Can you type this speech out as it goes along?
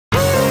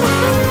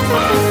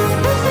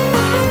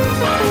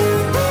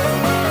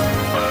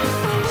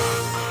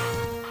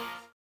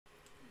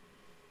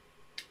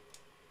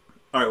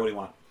Alright, what do you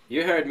want?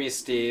 You heard me,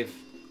 Steve.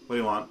 What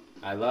do you want?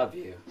 I love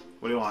you.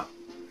 What do you want?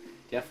 Do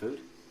you have food?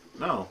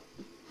 No.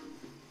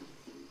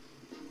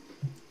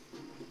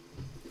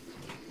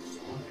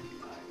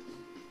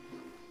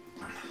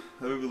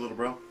 Have a good little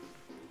bro.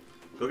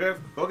 Go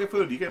get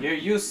food. You get. You're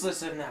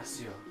useless,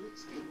 Ignacio.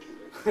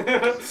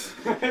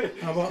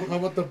 How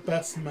about the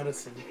best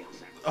medicine?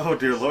 Oh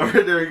dear lord,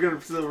 are you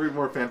gonna still read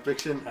more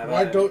fanfiction?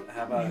 Why don't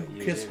how about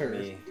you kiss give her?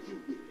 me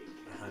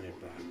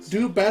 $100?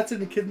 Do bats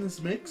and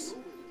kittens mix?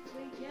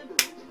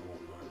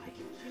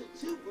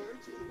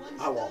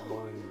 I want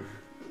mine.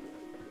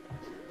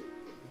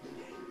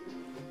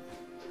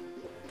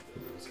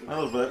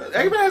 A little bit.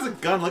 Eggman has a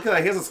gun. Look at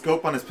that. He has a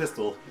scope on his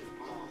pistol.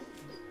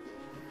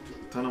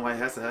 Don't know why he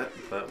has that,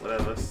 but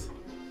whatever.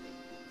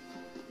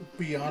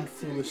 Beyond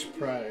foolish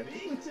pride.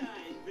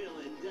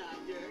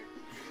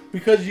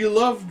 Because you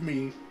loved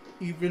me,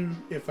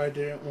 even if I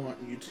didn't want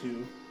you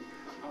to.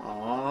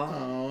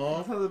 Aww.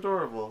 That sounds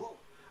adorable.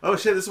 Oh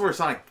shit, this is where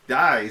Sonic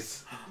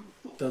dies.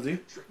 Does he?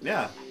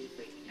 Yeah.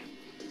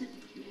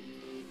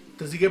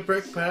 Does he get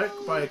brought back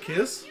by a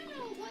kiss?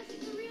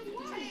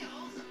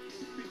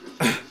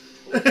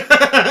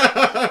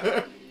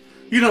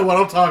 You know what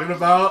I'm talking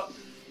about.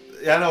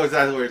 Yeah, I know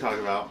exactly what you're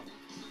talking about.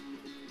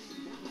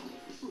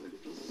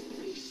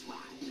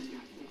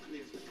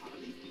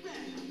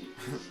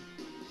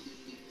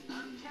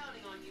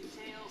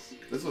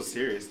 This was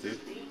serious, dude.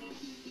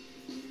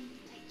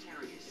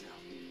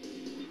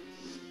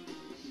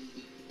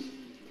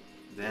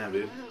 Damn,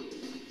 dude.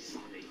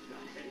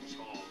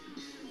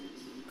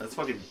 That's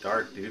fucking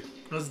dark, dude.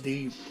 That's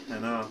deep. I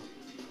know.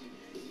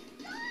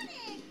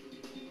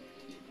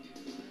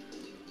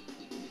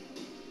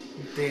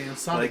 Damn,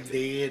 Sonic Like,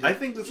 dead. I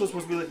think this was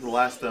supposed to be like the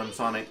last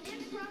Sonic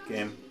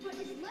game.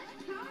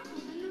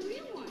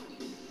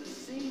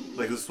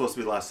 Like, this was supposed to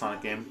be the last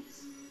Sonic game.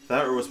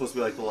 That or was supposed to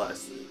be like the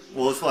last.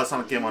 Well, it's the last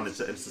Sonic game on its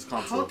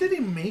console. How did he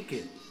make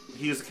it?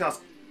 He used a Chaos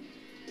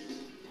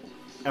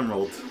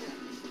Emerald.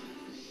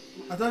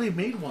 I thought he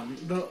made one.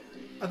 No,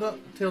 I thought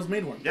Tails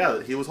made one.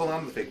 Yeah, he was holding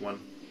on to the fake one.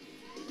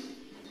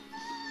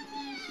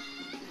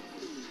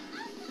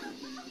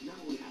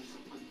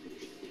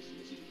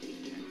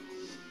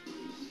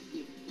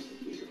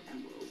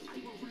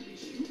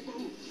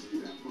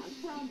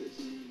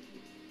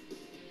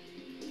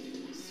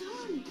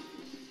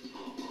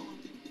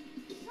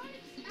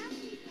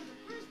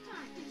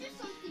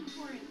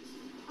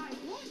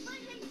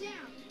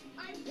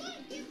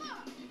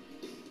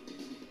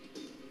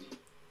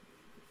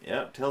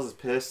 Yep, Tails is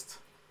pissed.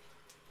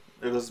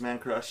 There goes his man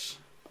crush.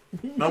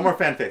 No more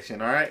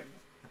fanfiction, alright?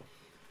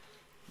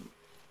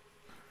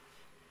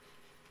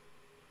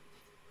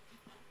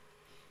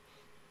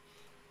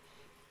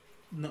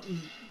 No,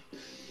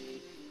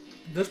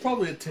 there's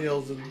probably a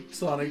Tails and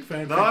Sonic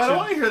fan. No, I don't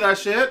want to hear that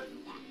shit.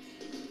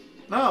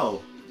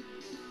 No.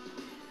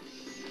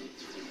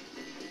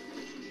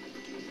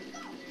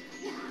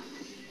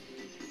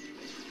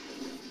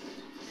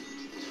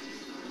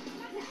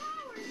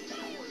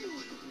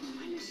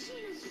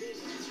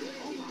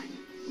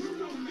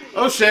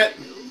 Oh shit!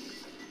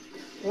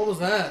 What was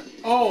that?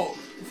 Oh,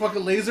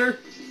 fucking laser?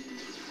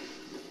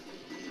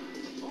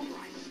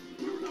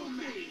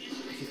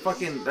 He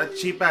fucking, that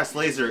cheap ass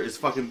laser is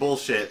fucking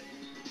bullshit.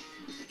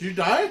 Did you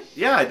die?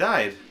 Yeah, I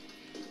died.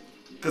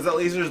 Because that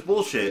laser is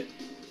bullshit.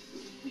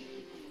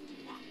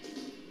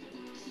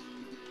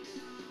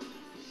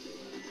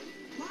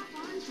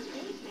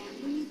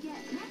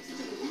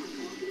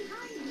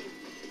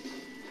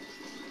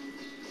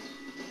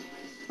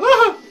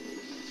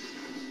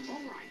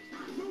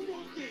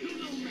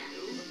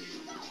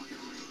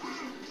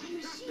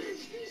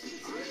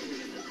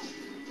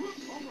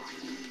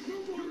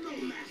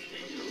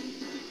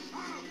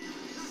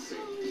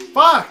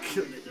 Fuck!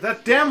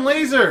 That damn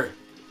laser!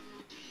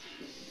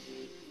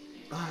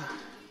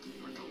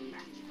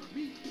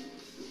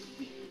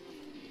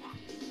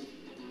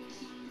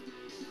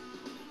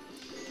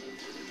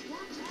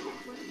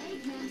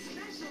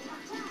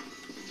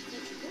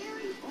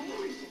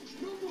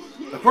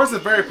 Of course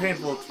it's very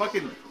painful. It's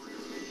fucking...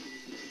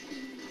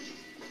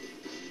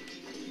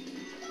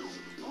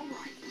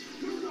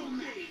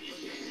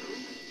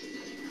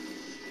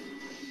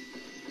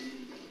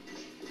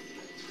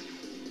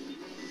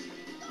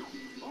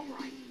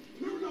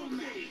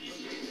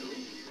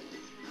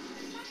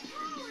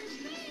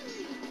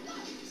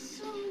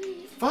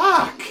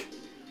 Fuck!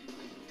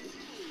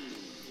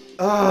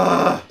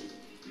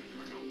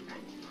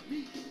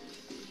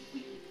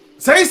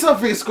 Say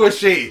something,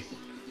 Squishy!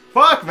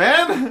 Fuck,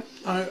 man!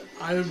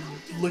 I'm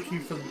looking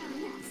for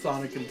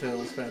Sonic and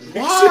Tails fan.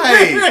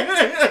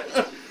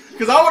 Why?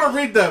 Because I want to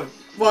read them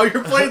while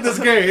you're playing this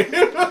game.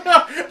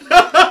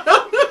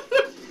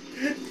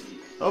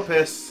 Oh,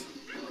 piss.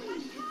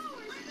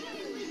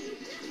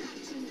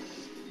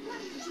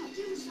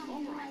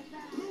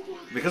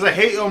 Because I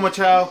hate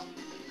Omochao.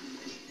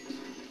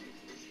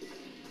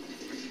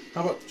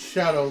 How about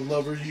Shadow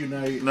Lovers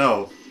Unite?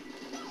 No.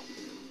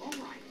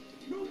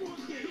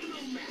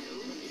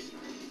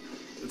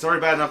 It's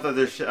already bad enough that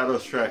there's Shadow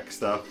Shrek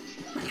stuff.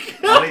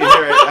 I don't need to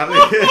hear it. I don't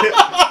need to hear it.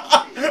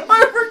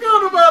 I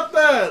forgot about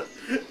that.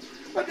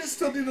 I just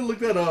still need to look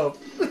that up.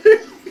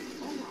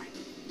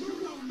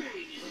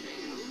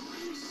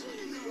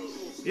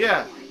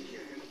 Yeah.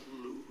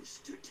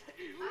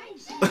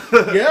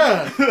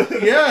 Yeah.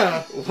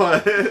 Yeah.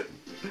 What?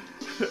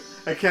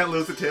 I can't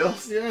lose the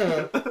tails?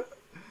 Yeah.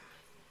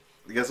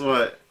 Guess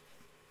what?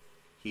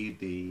 He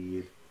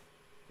did.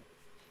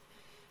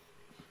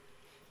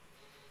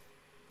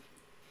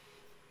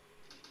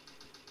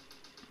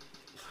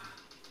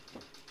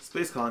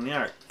 Space Colony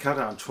Art.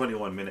 Countdown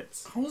 21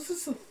 minutes. How is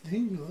this a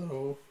thing,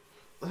 though?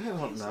 I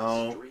don't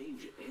know.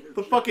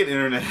 The fucking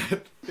internet.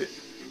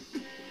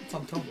 It's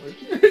on Tumblr.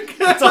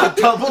 It's on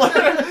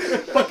Tumblr.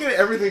 Fucking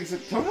everything's.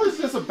 Tumblr's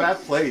just a bad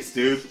place,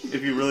 dude.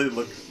 If you really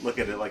look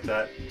at it like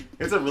that,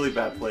 it's a really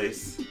bad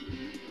place.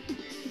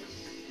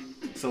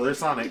 So there's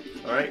Sonic.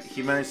 All right,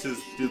 he managed to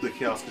do the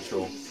chaos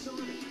control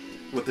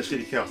with the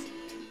shitty chaos.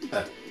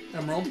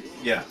 Emerald?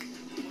 Yeah,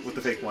 with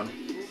the fake one.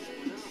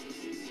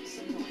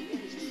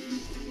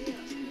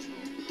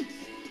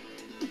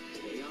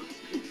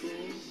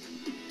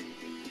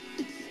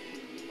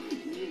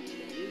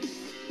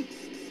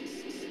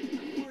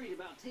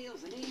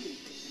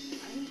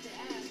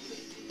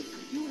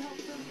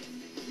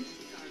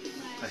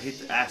 I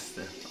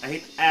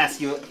hate to ask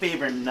you a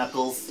favor,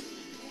 Knuckles.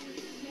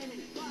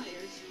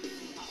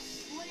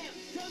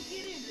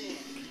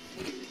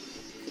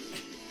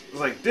 I was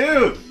like,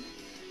 dude!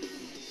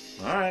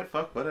 Alright,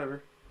 fuck,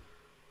 whatever.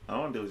 I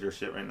don't want to deal with your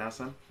shit right now,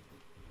 son.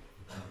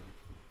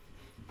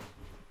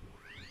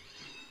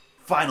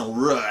 Final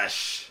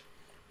Rush!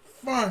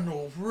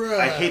 Final Rush!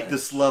 I hate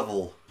this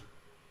level.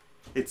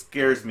 It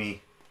scares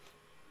me.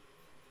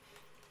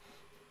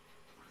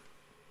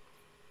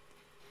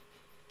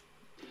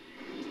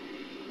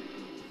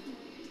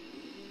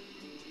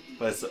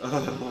 But it's,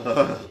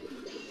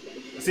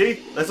 see?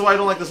 That's why I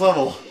don't like this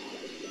level.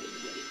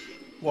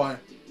 Why?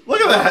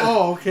 Look at that!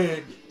 Oh,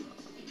 okay.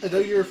 I know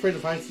you're afraid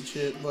of heights and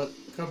shit, but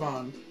come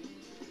on.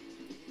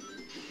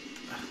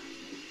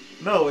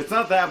 No, it's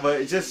not that,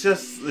 but it's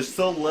just there's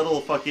so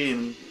little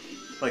fucking,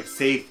 like,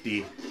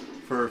 safety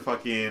for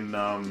fucking,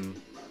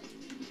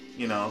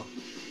 you know,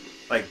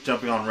 like,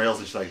 jumping on rails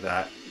and shit like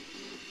that.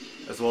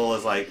 As well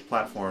as, like,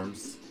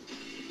 platforms.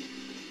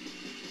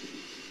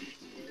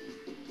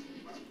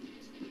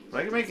 But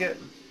I can make it.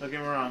 Don't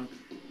get me wrong.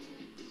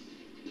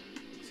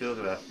 See, look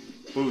at that.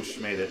 Boosh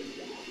made it.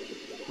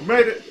 We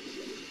made it!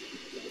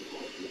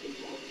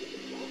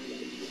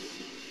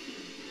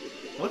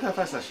 Look how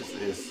fast that shit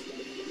is.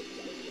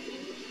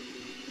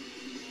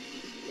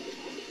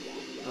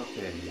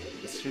 Okay,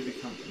 this should be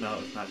coming. No,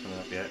 it's not coming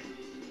up yet.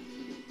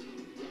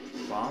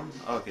 Bomb?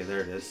 Oh, okay,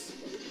 there it is.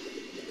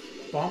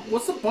 Bomb?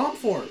 What's the bomb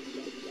for?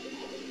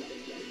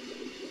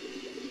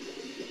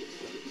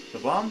 The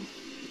bomb?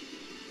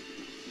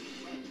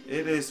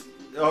 It is.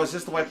 Oh, it's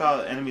just to wipe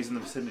out enemies in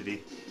the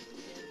vicinity.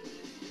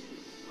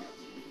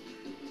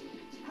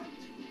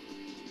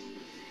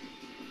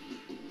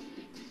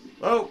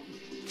 Oh,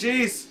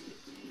 jeez.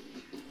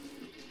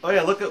 Oh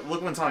yeah, look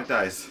when Sonic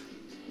dies.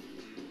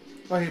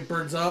 Oh, he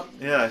burns up?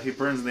 Yeah, he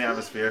burns in the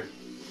atmosphere.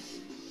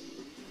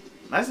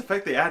 Nice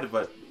effect they added,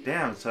 but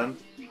damn, son.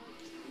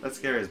 That's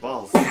scary as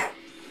balls.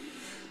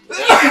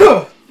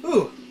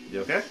 Ooh.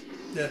 You okay?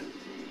 Yeah.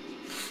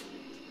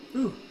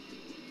 Ooh.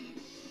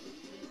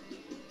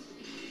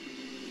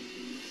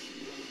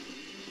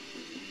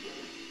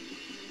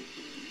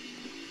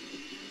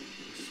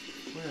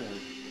 Where?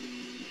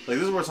 Like,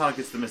 this is where Sonic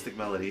gets the Mystic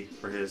Melody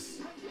for his...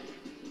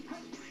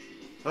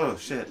 Oh,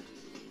 shit.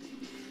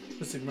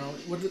 Mystic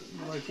Melody? What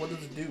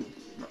does it do?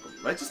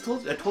 I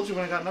told you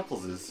when I got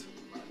Knuckles'.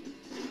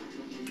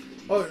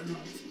 Oh,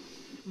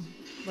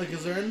 like,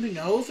 is there anything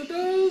else it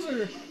does,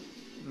 or?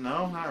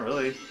 No, not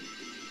really.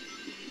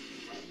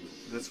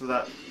 That's for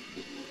that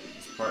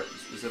part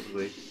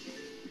specifically.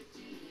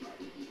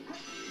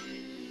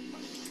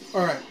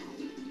 Alright.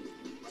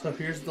 So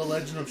here's the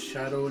legend of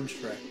Shadow and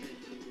Shrek.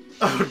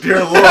 Oh,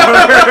 dear Lord!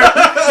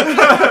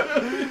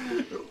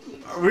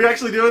 Are we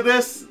actually doing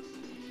this?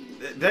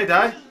 Did I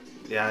die?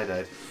 Yeah, I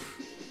died.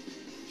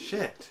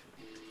 Shit.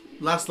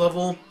 Last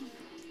level.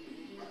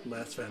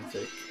 Last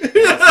fanfic.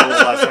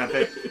 Last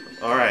fanfic.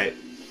 Alright.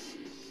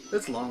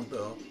 It's long,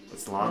 though.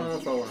 It's I long. don't know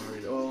if I want to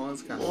read it. Oh,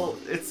 it's kind of long.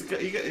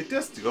 It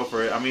does to go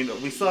for it. I mean,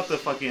 we still have the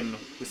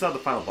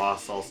final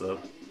boss also.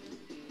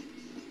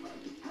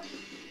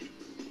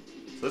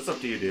 So it's up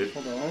to you, dude.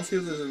 Hold on, I want to see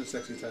if there's any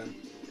sexy time.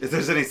 If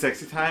there's any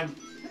sexy time,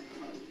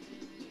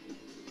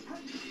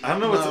 I don't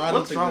know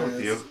what's wrong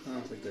with you. I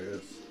don't think there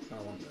is. I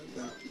don't want that.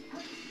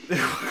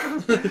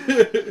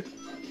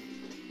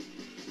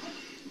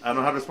 I don't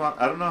know how to respond.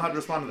 I don't know how to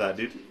respond to that,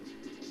 dude.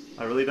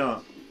 I really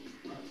don't.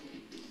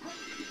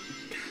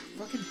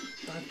 Fucking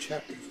 5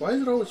 chapters. Why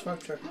is it always 5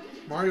 chapters?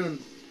 Mario and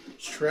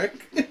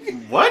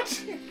Shrek?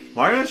 What?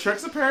 Mario and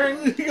Shrek's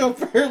appearing?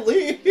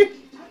 Apparently.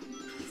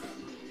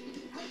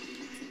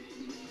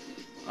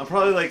 I'm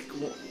probably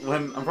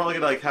gonna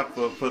like have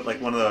to put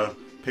like one of the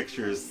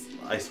pictures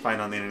I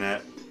find on the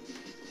internet.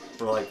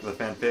 For like the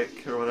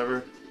fanfic or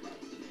whatever.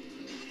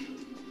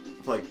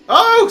 It's like,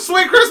 oh,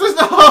 sweet Christmas!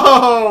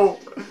 No!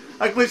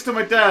 I glitched to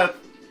my death.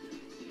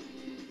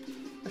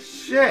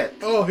 Shit.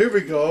 Oh, here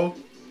we go.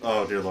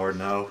 Oh, dear Lord,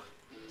 no.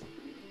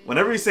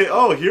 Whenever you say,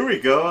 oh, here we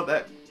go,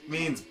 that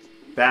means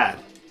bad.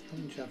 How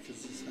many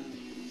chapters does this have?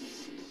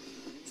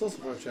 It's also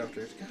 5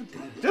 chapters. God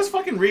damn it. Just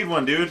fucking read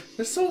one, dude.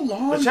 They're so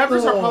long. The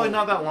chapters though. are probably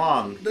not that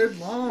long. They're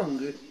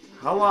long.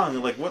 How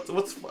long? Like,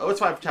 what's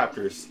 5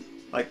 chapters?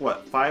 Like,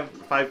 what?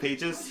 5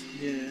 pages?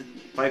 Yeah.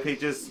 5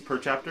 pages per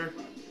chapter?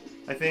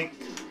 I think.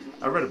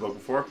 I read a book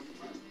before.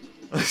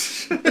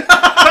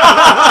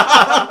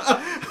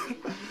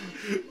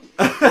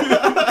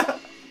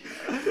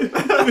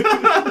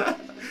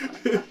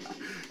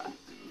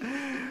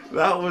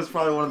 That was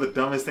probably one of the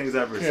dumbest things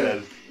I ever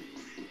said.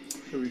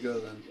 Here we go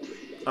then.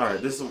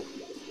 Alright, this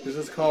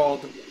is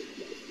called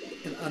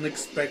An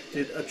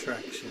Unexpected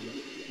Attraction.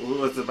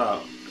 What's it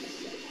about?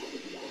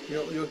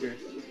 You'll hear.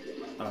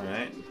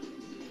 Alright.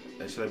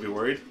 Should I be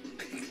worried?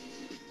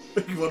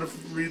 You want to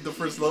read the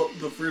first?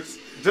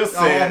 Just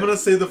say it. I'm gonna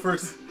say the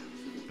first.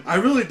 I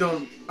really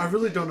don't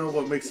know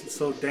what makes it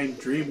so dang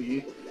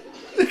dreamy.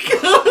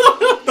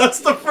 That's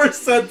the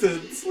first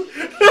sentence.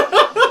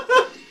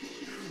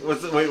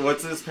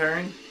 What's this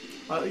pairing?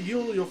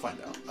 You'll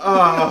find out.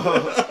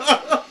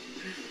 Oh.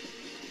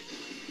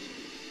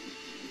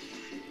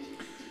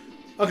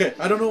 Okay,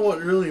 I don't know what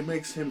really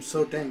makes him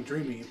so dang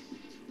dreamy.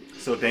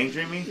 So dang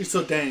dreamy? He's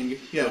so dang,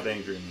 yeah. So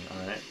dang dreamy,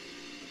 alright.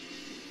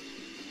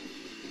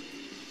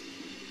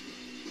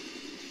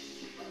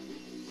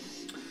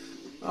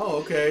 Oh,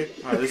 okay.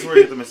 Alright, this is where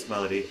you get the Miss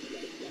Melody.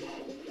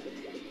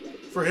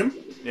 For him?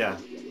 Yeah,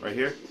 right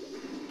here.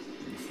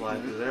 You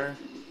slide through there.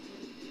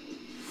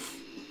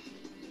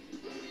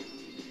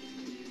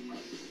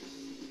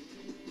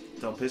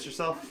 Don't piss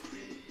yourself.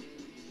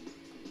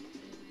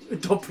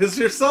 Don't piss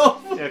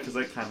yourself? Yeah, because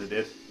I kind of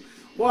did.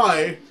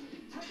 Why?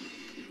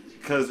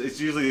 Because it's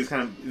usually these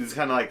kind of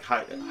like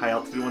high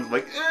altitude ones,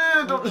 like,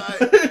 don't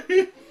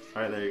die.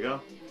 Alright, there you go.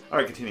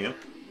 Alright, continue.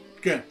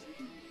 Okay.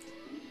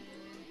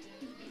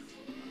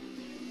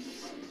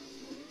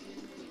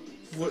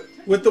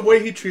 With the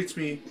way he treats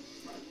me,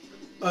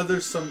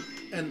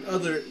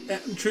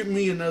 treat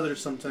me and others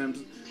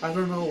sometimes. I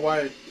don't know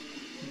why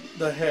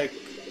the heck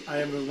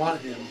I even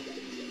want him,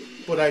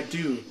 but I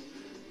do.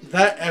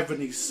 That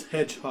ebony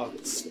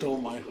hedgehog stole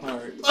my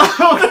heart.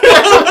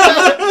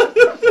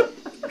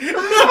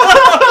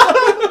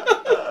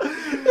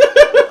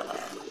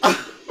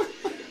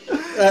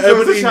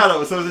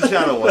 So it's a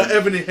shadow one. That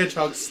ebony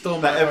hedgehog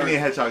stole my heart. That ebony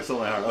hedgehog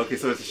stole my heart. Okay,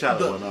 so it's a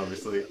shadow one,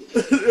 obviously.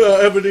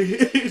 Ebony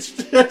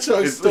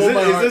hedgehog stole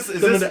my heart.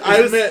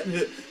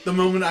 The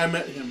moment I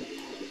met him.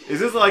 Is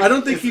this like? I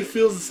don't think he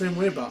feels the same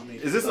way about me.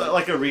 Is this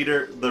like a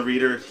reader? The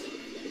reader?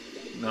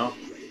 No.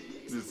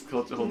 Is this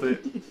culture? Hold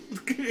it.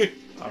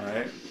 All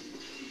right.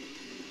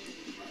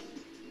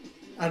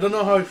 I don't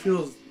know how he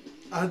feels.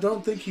 I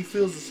don't think he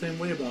feels the same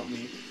way about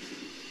me,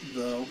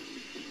 though.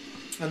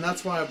 And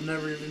that's why I've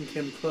never even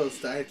came close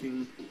to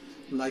acting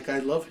like I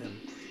love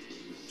him.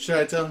 Should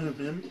I tell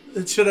him?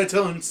 Should I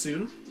tell him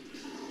soon?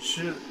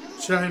 Should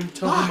I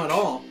tell him at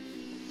all?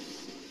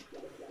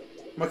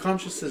 My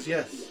conscience says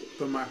yes,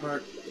 but my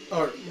heart,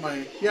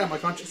 my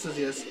conscience says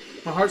yes.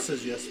 My heart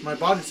says yes. My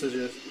body says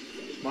yes.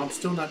 But I'm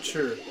still not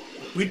sure.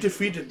 We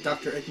defeated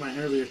Dr. Eggman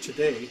earlier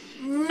today.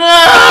 No!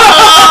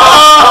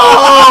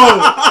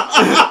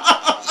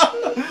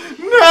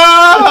 No!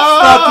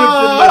 Stop him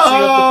from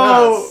messing up the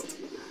past.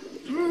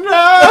 No!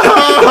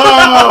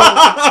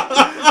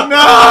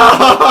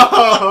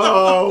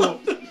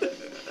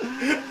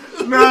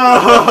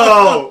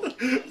 No!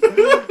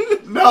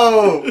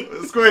 No!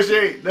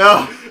 Squishy!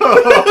 No!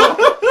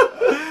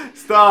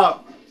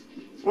 Stop!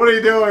 What are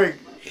you doing?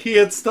 He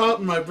had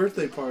stopped my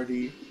birthday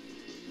party,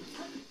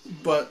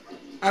 but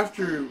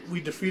after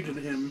we defeated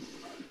him,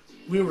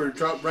 we were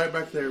dropped right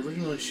back there.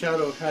 Originally,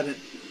 Shadow hadn't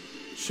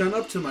shown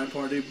up to my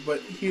party,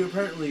 but he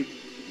apparently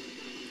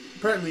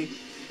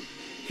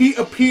he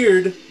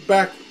appeared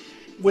back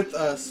with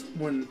us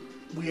when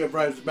we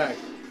arrived back.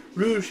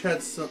 Rouge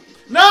had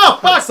somehow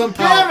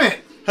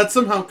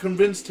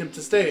convinced him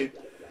to stay,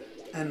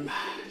 and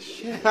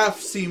half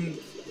seemed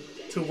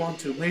to want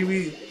to.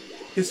 Maybe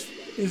his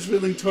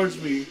feeling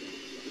towards me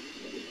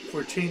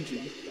were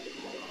changing.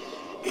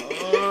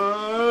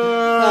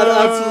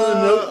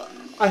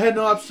 I had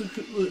no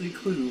absolutely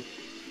clue.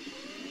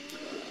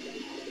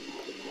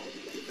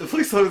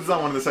 Please tell me it's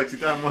not one of the sexy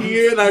time ones.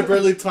 He and I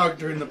barely talked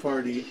during the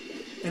party,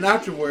 and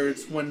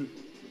afterwards, when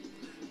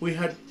we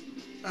had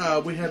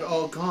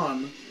all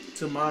gone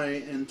to my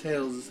and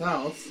Tails'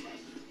 house,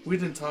 we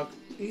didn't talk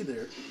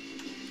either.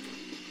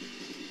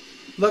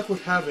 Luck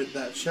would have it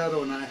that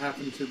Shadow and I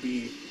happened to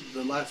be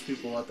the last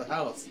people at the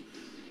house.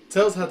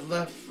 Tails had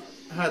left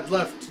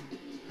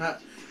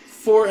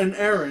for an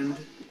errand.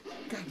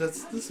 God,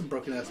 this is some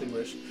broken ass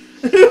English.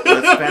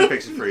 That's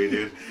fanfiction for you,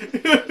 dude.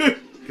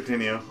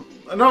 Continue.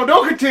 No,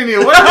 don't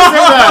continue. Why did you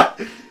say that?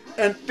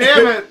 And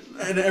damn it!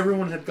 And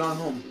everyone had gone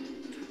home.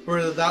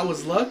 Whether that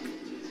was luck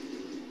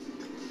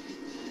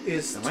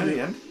Am I at the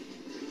end?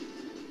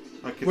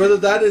 Okay. Whether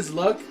that is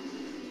luck,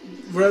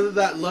 whether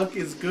that luck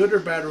is good or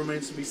bad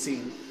remains to be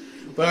seen.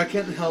 But I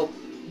can't help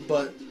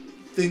but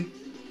think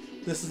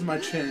this is my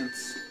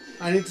chance.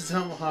 I need to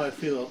tell him how I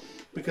feel,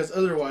 because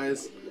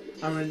otherwise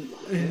I'm going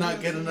to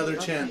not get another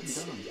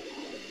chance.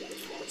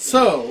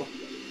 So,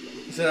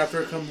 he said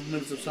after a couple of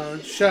minutes of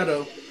silence,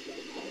 Shadow,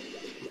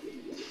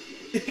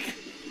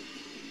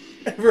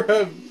 ever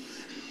have,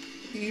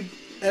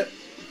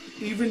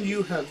 even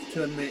you have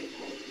to admit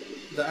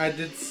that I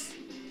did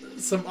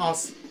some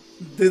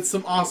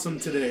awesome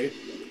today.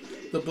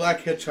 The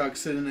black hedgehog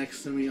sitting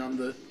next to me on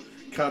the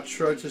couch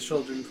shrugs his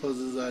shoulder and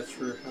closes his eyes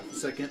for half a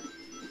second.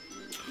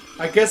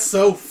 I guess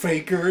so,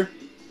 faker.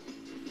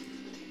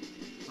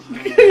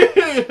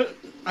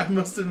 I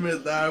must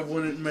admit that I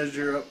wouldn't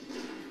measure up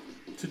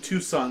to 2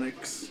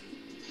 Sonics.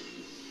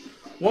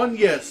 1,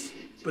 yes,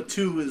 but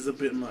 2 is a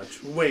bit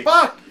much. Wait.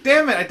 Fuck!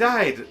 Damn it, I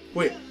died!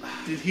 Wait,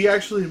 did he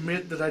actually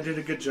admit that I did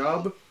a good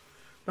job?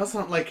 That's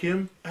not like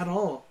him at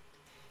all.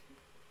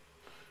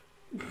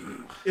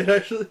 It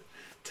actually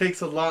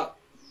takes a lot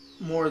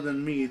more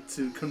than me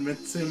to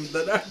convince him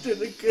that I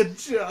did a good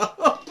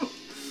job.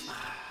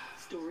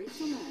 Story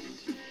select.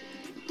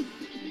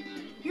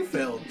 You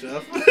failed,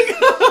 Jeff.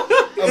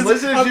 I'm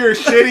listening to your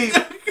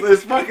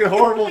this fucking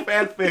horrible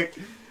fanfic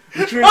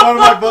between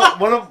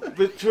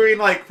between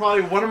like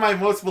probably one of my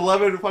most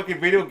beloved fucking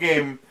video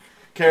game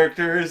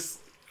characters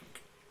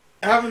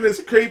having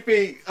this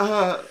creepy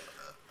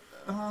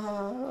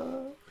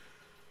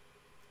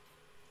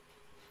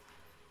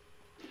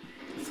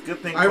It's a good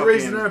thing. I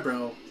raised an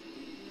eyebrow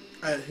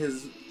at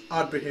his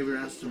odd behavior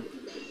and asked him,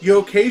 "You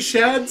okay,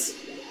 Shads?"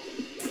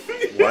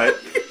 What?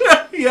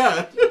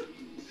 Yeah.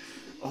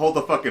 Hold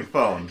the fucking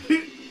phone.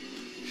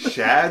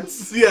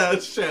 Shads? Yeah,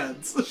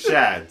 Shads.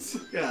 Shads.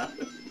 Yeah.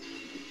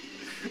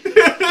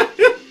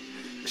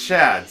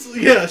 Shads.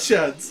 Yeah,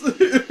 Shads.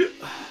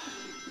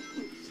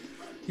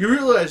 You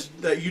realize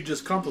that you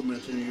just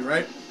complimented me,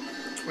 right?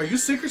 Are you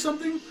sick or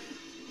something?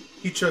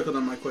 He chuckled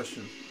on my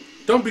question.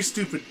 Don't be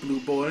stupid, blue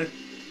boy.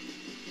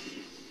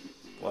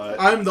 What?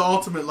 I'm the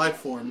ultimate life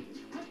form.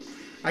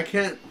 I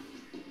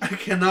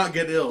cannot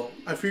get ill.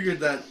 I figured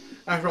that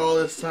after all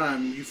this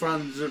time, you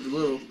finally deserved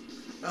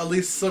at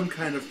least some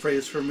kind of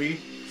praise from me.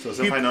 So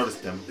Senpai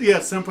noticed him. Yeah,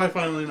 Senpai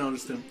finally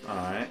noticed him.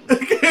 Alright.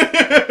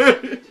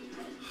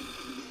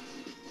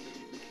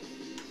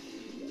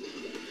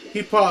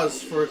 He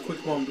paused for a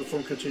quick moment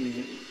before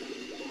continuing.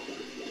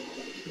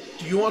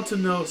 Do you want to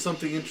know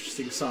something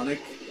interesting,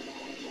 Sonic?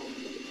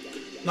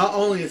 Not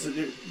only is it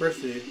your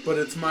birthday, but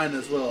it's mine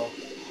as well.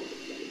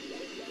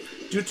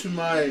 Due to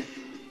my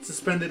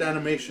suspended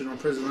animation on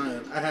Prison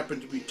Island, I happen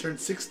to be turned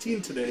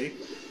 16 today.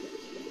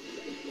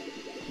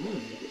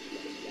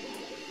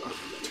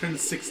 Turned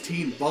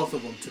 16, both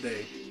of them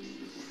today.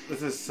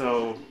 This is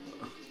so...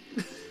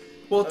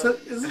 Well,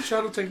 isn't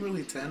Shadow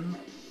technically 10?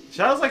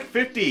 Shadow's like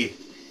 50.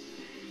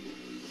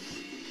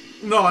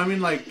 No, I mean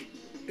like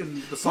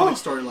in the Sonic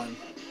storyline.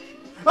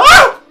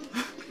 Ah!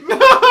 No!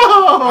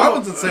 I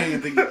wasn't saying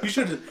anything. You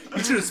should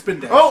have spin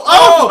dashed. Oh!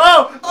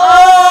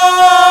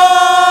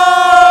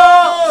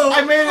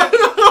 I made it!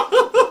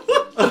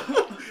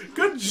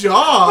 Good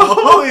job!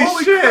 Holy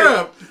shit.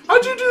 Crap!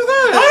 How'd you do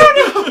that? I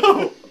don't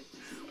know!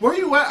 Where are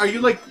you at? Are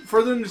you like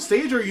further in the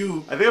stage, or are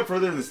you? I think I'm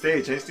further in the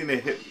stage. I just need to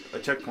hit a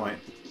checkpoint.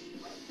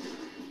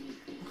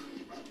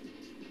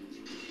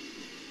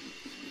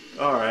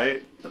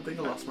 Alright. I think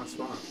I lost my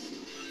spot.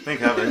 Thank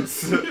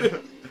heavens.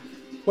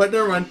 What?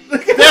 Never mind.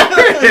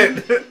 Damn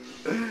it!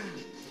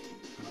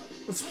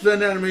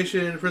 Suspended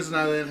animation in Prison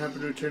Island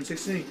happened to return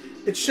 16.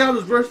 It's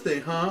Shadow's birthday,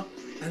 huh?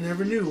 I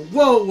never knew.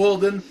 Whoa, well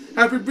then,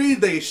 happy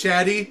birthday,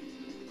 Shaddy.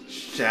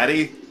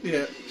 Shaddy?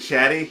 Yeah.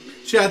 Shaddy?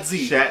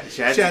 Shadsy.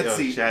 Shadsy. Shadsy. Oh,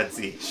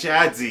 Shadsy.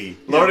 Shadsy.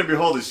 Lord and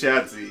behold is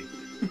Shadsy.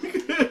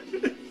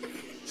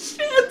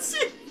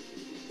 Shadsy.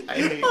 I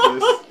hate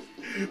this.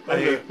 I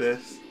hate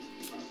this.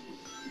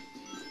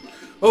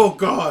 Oh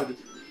God.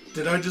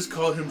 Did I just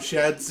call him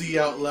Shadsy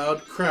out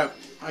loud? Crap.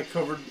 I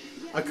covered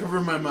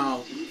my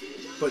mouth.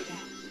 But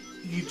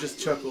he just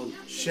chuckled.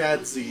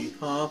 Shadsy,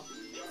 huh?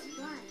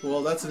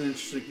 Well, that's an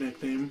interesting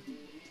nickname.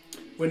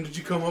 When did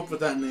you come up with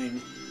that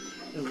name?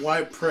 And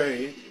why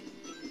pray,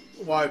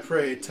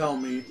 tell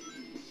me?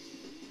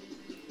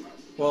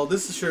 Well,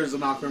 this sure is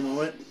an awkward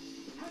moment.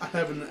 I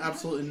have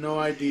absolutely no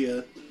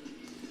idea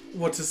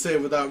what to say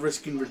without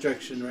risking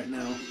rejection right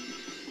now.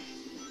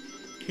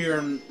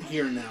 Here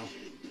now.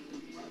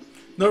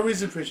 No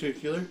reason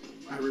particular,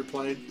 I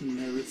replied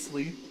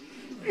nervously.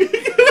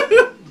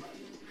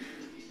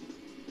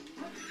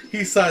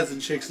 He sighs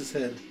and shakes his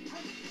head.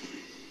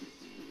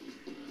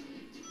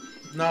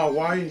 Now,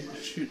 why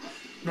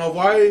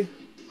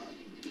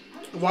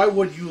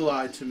would you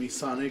lie to me,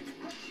 Sonic?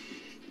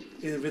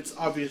 If it's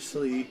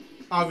obviously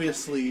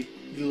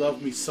you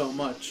love me so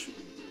much.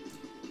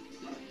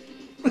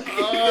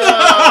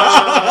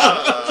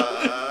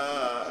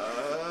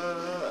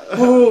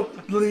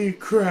 Holy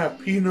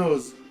crap, he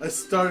knows. I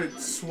started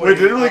sweating. Wait,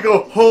 did it really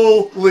go,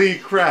 holy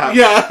crap?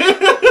 Yeah.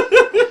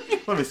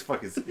 Let me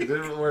fuck his...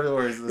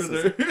 Where is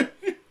this?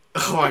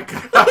 Oh my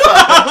god.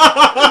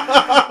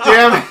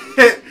 Damn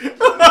it.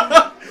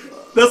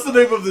 That's the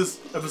name of this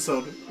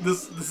episode.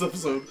 This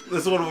episode.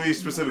 This one will be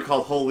specifically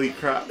called Holy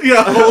Crap.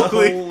 Yeah,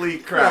 Holy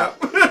crap.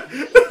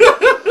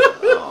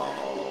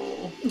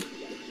 Oh.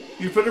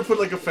 You better put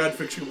like a fan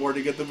fiction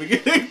warning at the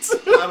beginning.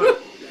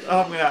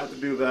 I'm gonna have to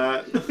do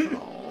that.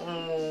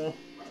 Oh.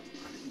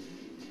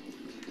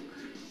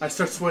 I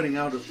start sweating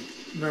out of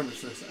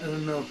nervousness. I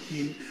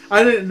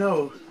didn't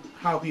know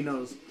how he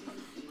knows.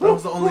 That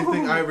was the only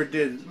thing I ever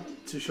did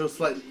to show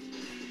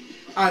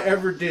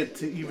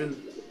even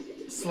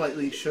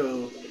slightly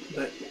show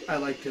that I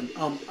liked him.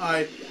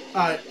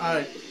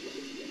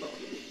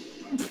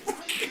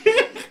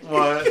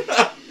 What?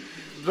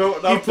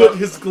 He put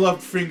his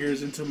gloved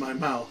fingers into my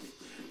mouth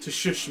to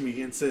shush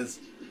me and says,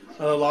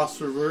 "Lost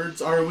for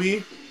words, are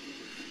we?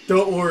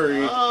 Don't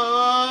worry.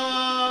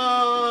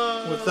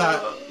 With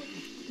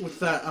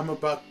that, I'm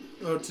about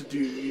to do.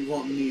 You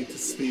won't need to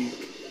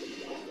speak."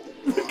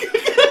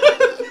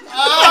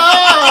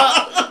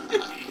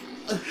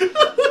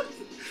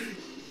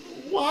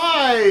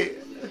 Why?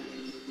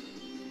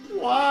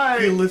 Why?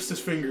 He lifts his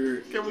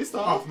finger. Can we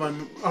stop? Off my Can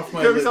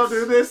lips. we stop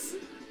doing this?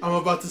 I'm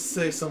about to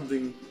say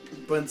something,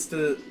 but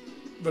instead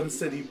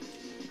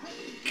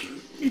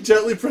he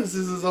gently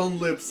presses his own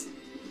lips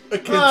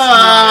against me.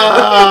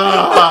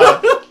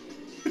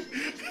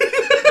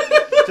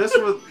 Just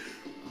with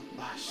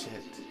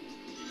shit.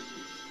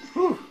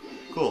 Whew.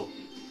 Cool.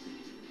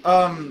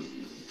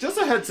 Just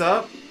a heads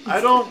up. I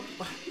don't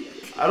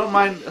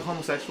mind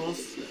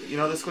homosexuals. You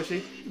know this,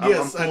 Squishy?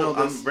 Yes, I'm I know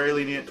this. I'm very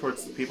lenient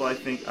towards people. I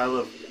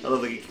love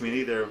the geek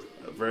community. They're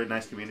a very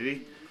nice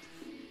community.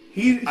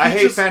 I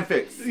hate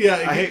fanfics. Yeah,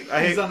 I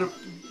hate.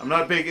 I'm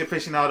not a big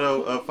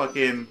aficionado of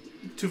fucking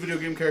two video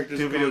game characters.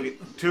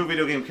 Two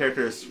video game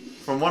characters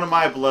from one of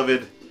my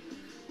beloved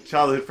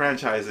childhood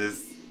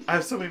franchises. I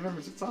have so many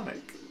memories of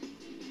Sonic.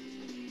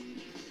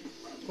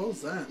 What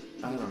was that?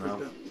 I don't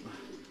know.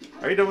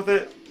 Are you done with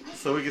it?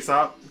 So we can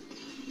stop?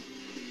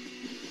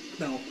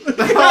 No.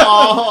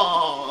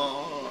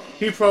 Oh.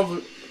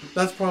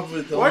 That's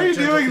probably the Why are you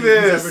only doing gentle thing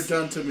this? he's ever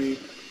done to me.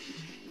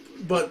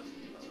 But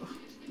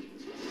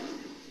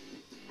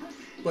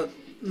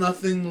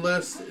nothing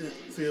less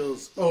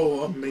feels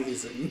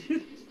amazing.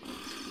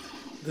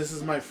 This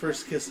is my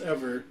first kiss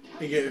ever,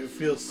 and yet it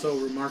feels so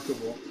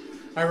remarkable.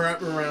 I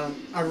wrap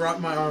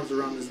my arms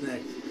around his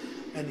neck,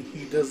 and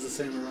he does the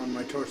same around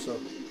my torso.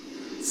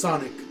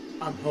 Sonic,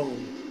 I'm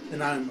home,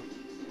 and I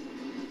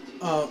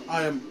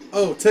am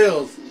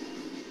Tails.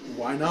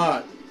 Why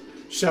not?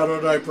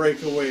 Shouted I,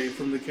 break away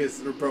from the kiss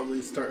and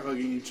abruptly start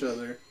hugging each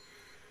other.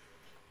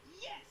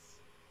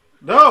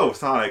 No,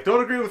 Sonic,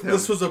 don't agree with him.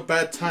 This was a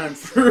bad time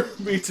for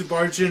me to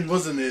barge in,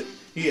 wasn't it?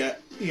 He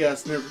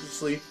asked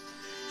nervously.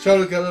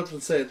 Shadow got up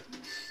and said,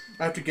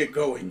 I have to get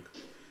going.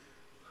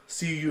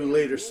 See you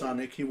later,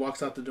 Sonic. He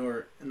walks out the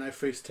door, and I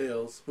face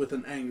Tails with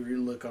an angry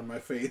look on my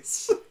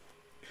face.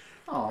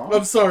 Aww.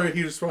 I'm sorry,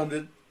 he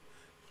responded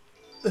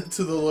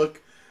to the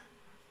look.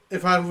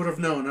 If I would have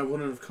known, I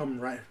wouldn't have come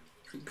right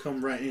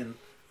in.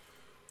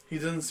 He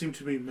doesn't seem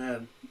to be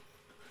mad.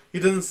 He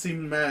doesn't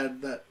seem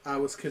mad that I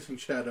was kissing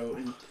Shadow.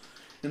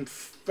 In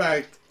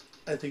fact,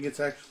 I think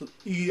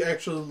he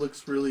actually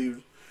looks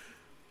relieved.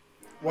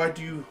 Why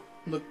do you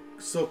look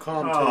so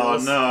calm, Tails?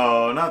 Oh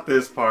no, not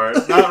this part.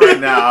 Not right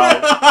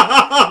now.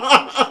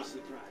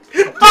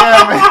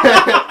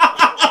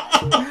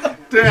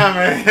 Damn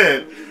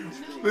it.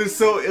 This is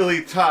so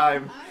illy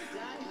time.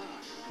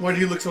 Why do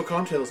you look so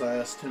calm, Tails? I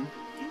asked him.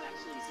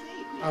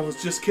 I was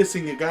just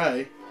kissing a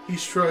guy. He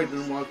shrugged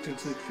and walked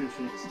into the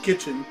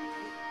kitchen,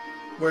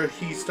 where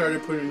he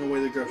started putting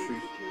away the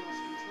groceries.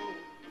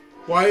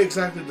 Why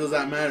exactly does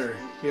that matter?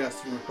 He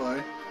asked in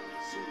reply.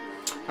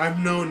 I've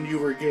known you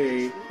were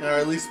gay, or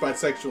at least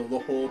bisexual, the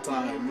whole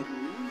time.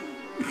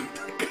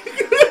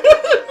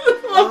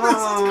 What is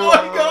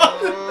going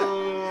on?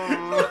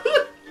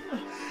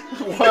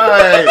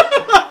 Why?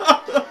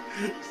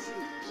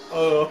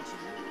 Oh.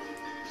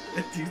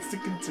 It needs to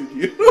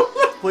continue.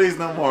 Please,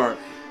 no more.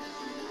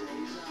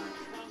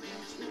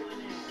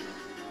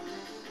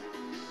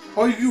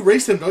 Oh, you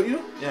race him, don't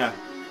you? Yeah.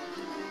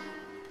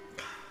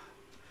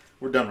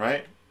 We're done,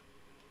 right?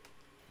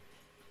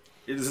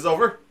 This is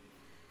over?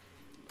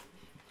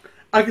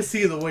 I could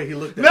see the way he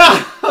looked at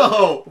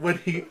No!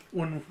 me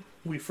when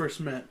we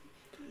first met.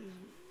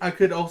 I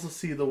could also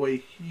see the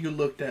way you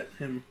looked at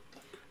him.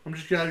 I'm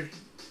just glad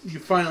you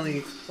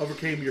finally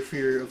overcame your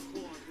fear of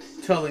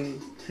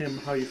telling him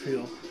how you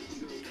feel.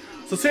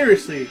 So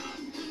seriously,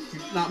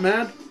 you're not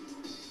mad?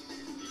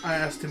 I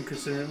asked him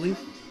considerately.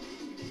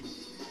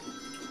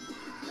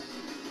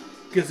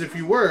 Because if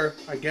you were,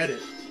 I get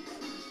it.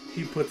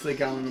 He puts a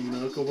gallon of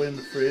milk away in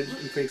the fridge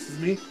and faces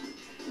me.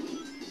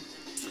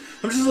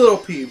 I'm just a little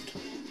peeved.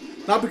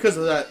 Not because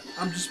of that.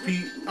 I'm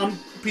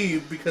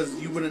peeved because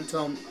you wouldn't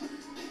tell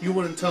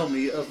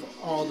me of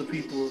all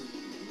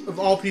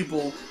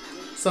people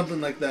something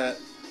like that.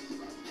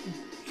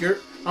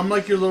 I'm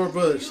like your little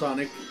brother,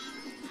 Sonic.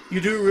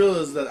 You do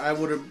realize that I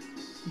would have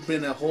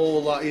been a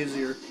whole lot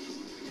easier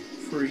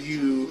for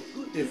you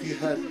if you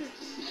had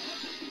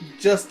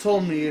just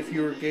told me if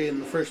you were gay in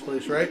the first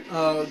place, right?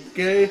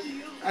 Gay,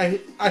 I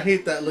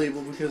hate that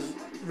label because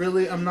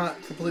really I'm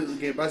not completely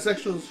gay.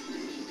 Bisexuals,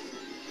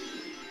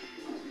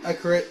 I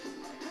correct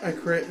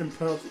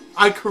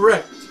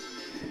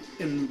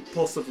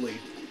impulsively.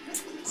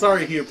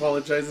 Sorry, he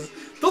apologizes.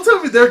 Don't tell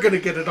me they're gonna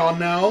get it on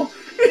now.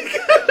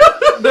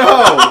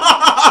 No.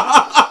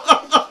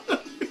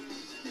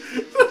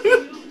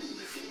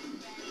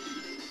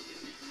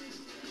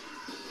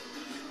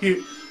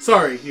 He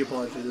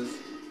apologizes.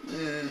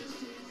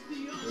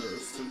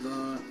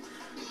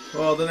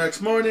 Well, the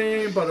next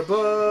morning, blah, blah,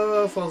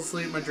 blah, falls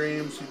asleep, my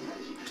dreams. She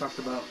talked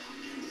about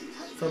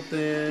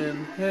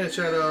something. Hey,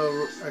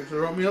 Shadow actually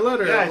wrote me a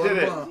letter. Yeah, blah, I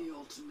did blah, it.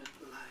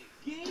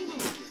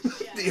 blah.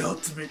 The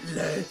ultimate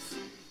life.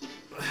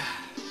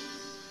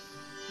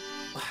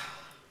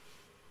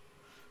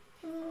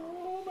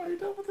 Oh, are you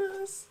done with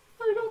this?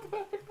 Are you done with the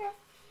fanfic now?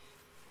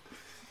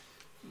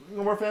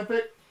 No more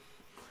fanfic?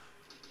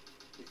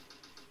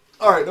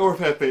 Alright, no more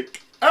fanfic.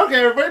 Okay,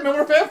 everybody, no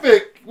more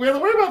fanfic. We don't have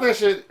to worry about that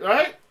shit,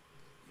 right?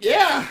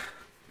 Yeah.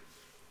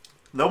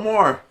 No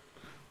more.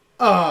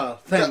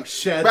 Thanks,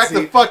 Shadsy. Back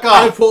the fuck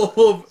I off. pull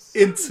him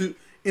into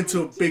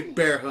a big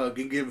bear hug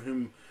and give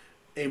him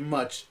a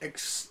much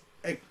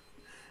exaggerated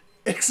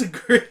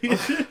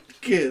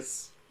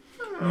kiss.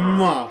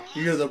 Mwah,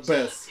 you're the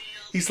best.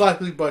 He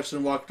slightly blushed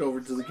and walked over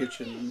to the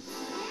kitchen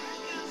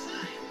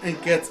and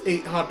gets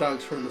 8 hot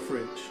dogs from the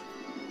fridge.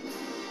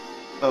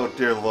 Oh,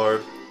 dear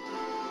Lord.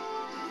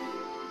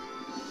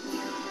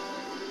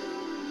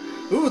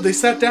 Ooh, they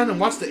sat down and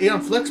watched the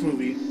Aeon Flex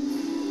movie.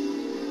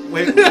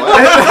 Wait, what?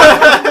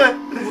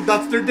 Well,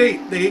 that's their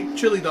date. They ate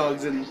chili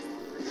dogs and...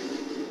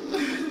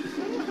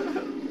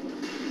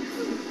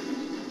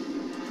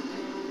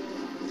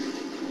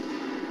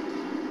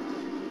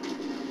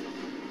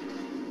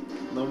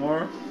 No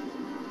more?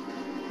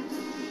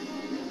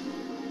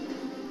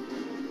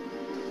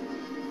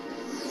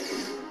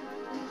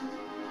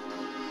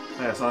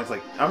 Yeah, Sonic's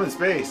like, I'm in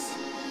space.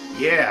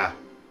 Yeah.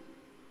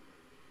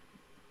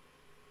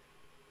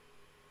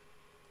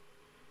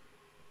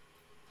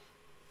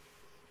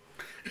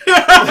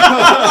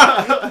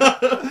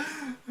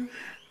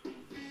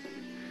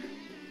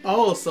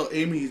 Oh, so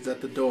Amy's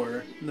at the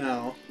door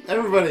now.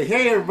 Everybody,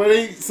 hey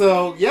everybody.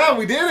 So, yeah,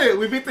 we did it.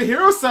 We beat the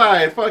hero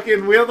side.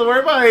 Fucking, we don't have to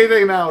worry about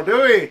anything now,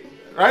 do we?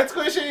 Right,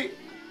 Squishy?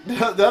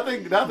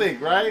 Nothing,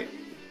 right?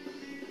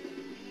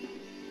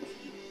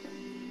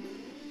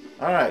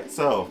 Alright,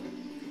 so,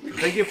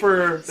 thank you.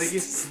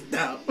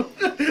 Stop.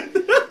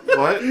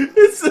 What?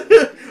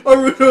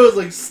 Aruto was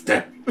like,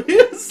 step.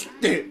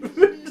 Step.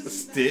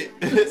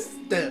 Stip.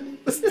 Step.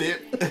 Stip.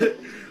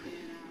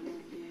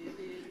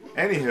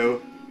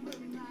 Anywho,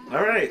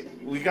 alright,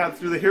 we got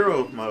through the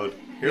hero mode.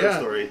 Hero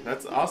story.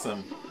 That's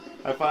awesome.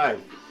 High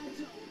five.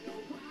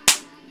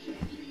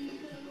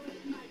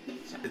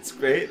 It's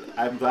great.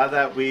 I'm glad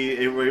that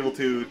we were able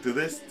to do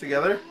this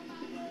together.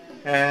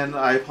 And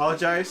I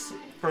apologize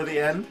for the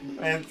end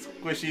and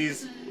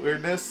Squishy's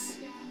weirdness.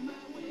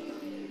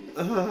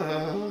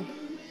 Squishy,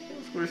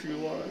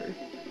 why?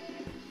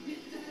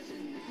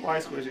 Why,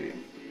 Squishy?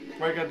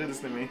 Why you gotta do this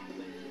to me?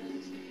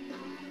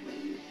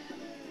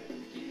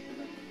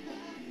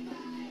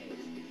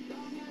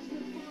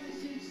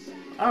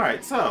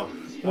 Alright, so...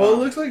 Well, it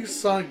looks like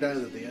Sonic dies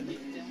at the end.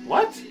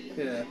 What?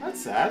 Yeah.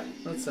 That's sad.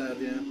 That's sad,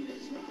 yeah.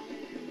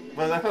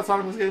 But I thought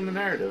Sonic was getting the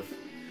narrative.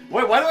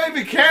 Wait, why do I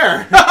even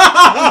care?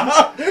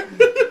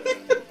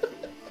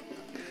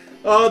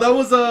 Oh, that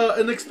was an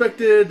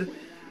unexpected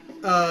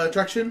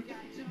attraction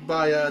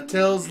by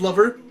Tails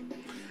Lover.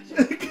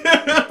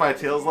 By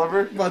Tails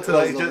Lover? By Tails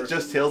Like, Lover.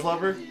 Just Tails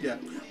Lover? Yeah.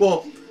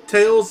 Well,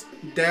 Tails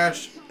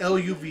dash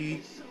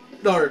LUV.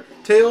 No, or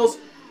Tails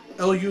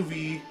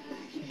LUV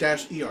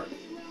dash ER.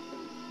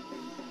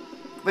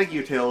 Thank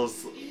you,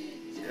 Tails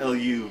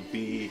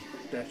LUV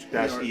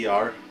dash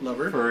ER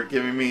Lover. for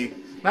giving me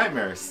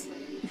nightmares.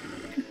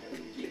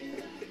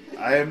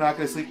 I am not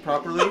going to sleep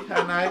properly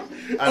at night.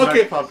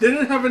 Okay, they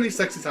didn't have any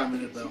sexy time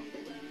in it though.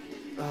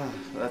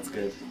 That's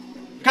good.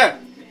 Okay,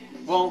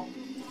 well,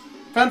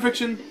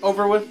 fanfiction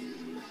over with.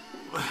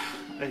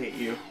 I hate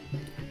you.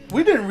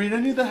 We didn't read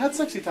any that had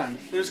sexy time.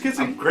 There's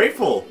kissing. I'm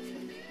grateful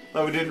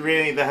that we didn't read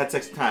any that had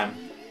sexy time.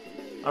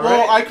 All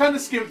Well, right. I kind of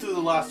skimmed through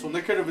the last one.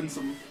 There could have been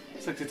some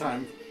sexy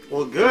time.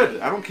 Well, good.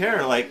 I don't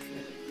care. Like,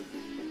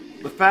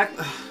 the fact...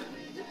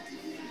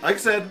 Like I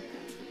said,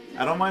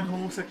 I don't mind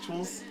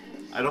homosexuals.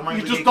 I don't mind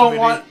You the just gay don't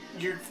community. want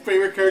your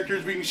favorite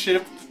characters being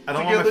shipped I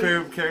don't together? want my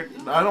favorite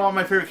character. I don't want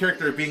my favorite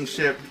character being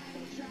shipped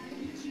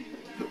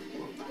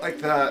like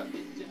that.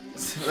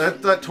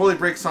 That totally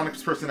breaks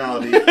Sonic's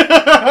personality.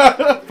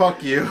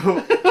 Fuck you,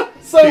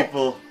 So,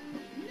 people.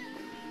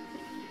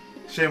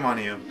 Shame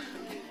on you.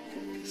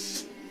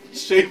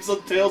 Shapes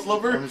of Tails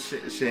Lover? I'm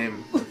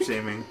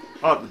shaming.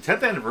 Oh, the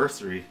 10th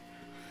anniversary.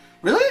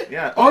 Really?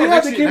 Yeah. Oh, yeah,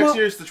 next they came next out...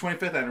 year's the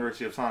 25th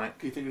anniversary of Sonic.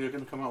 Do you think they're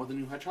going to come out with a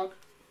new Hedgehog?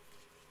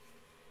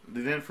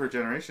 They did it for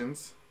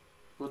Generations.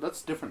 Well,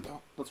 that's different,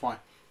 though. That's why.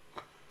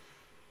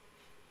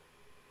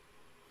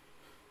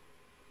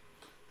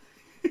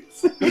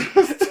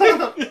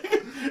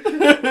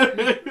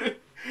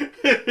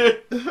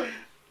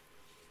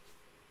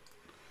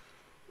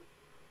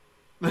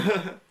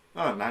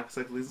 Max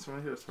like leads from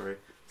the hero story.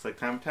 It's like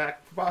time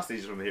attack for boss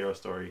stages from the hero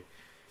story.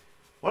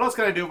 What else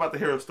can I do about the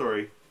hero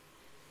story?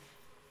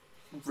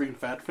 Read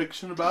fan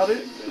fiction about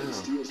it. Then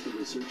steals the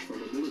research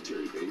from a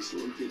military base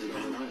located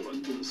on an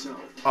island to the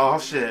south. Oh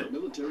shit. The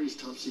military's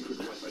top secret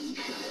weapon,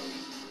 Shadow.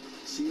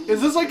 Sealed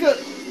Is this like a...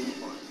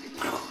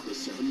 the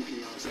 7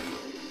 Chaos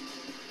Emerald.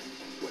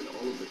 When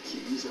all of the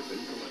keys have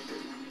been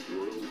collected,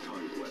 world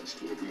conquest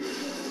will be ahead.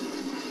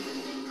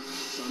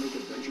 Sonic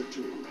Adventure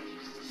 2,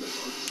 The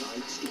Dark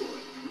Side Story.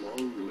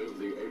 Long live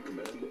the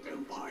Eggman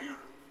Empire.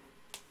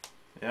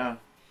 Yeah.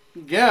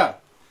 Yeah.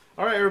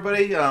 Alright,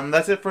 everybody.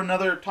 That's it for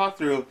another talk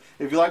through.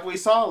 If you like what you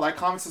saw, like,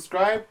 comment,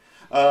 subscribe.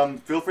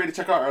 Feel free to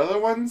check out our other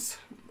ones.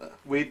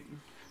 We've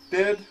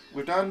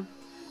done.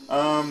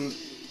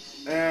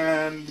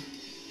 And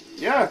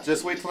yeah,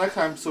 just wait till next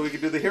time so we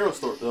can do the hero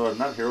story.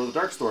 Not hero, the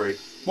dark story.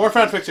 More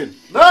fan fiction.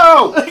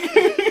 No!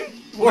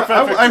 More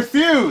fan fiction. I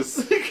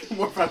fuse!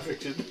 More fan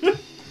fiction.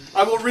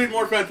 I will read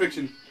more fan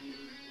fiction.